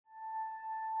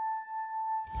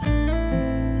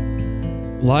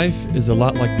Life is a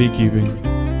lot like beekeeping.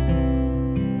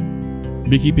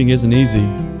 Beekeeping isn't easy,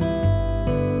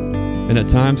 and at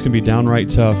times can be downright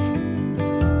tough.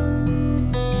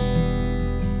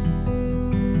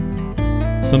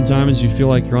 Sometimes you feel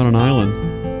like you're on an island,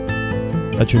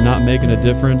 that you're not making a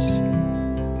difference,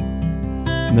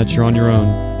 and that you're on your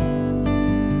own.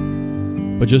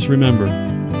 But just remember,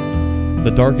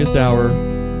 the darkest hour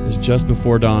is just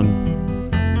before dawn.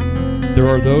 There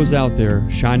are those out there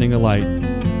shining a light,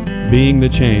 being the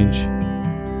change,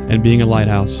 and being a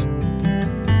lighthouse.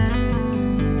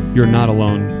 You're not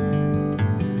alone.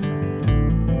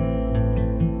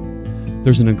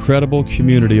 There's an incredible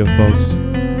community of folks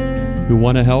who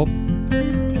want to help,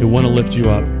 who want to lift you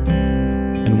up,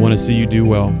 and want to see you do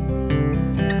well.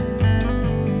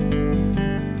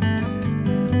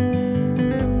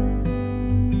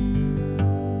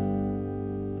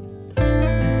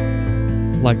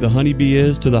 Like the honeybee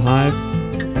is to the hive,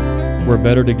 we're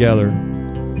better together.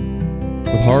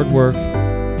 With hard work,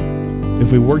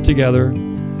 if we work together,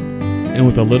 and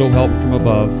with a little help from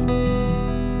above,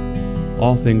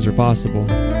 all things are possible.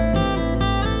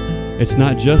 It's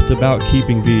not just about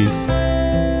keeping bees,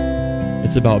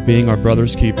 it's about being our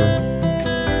brother's keeper.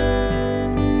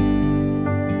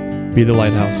 Be the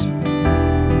lighthouse.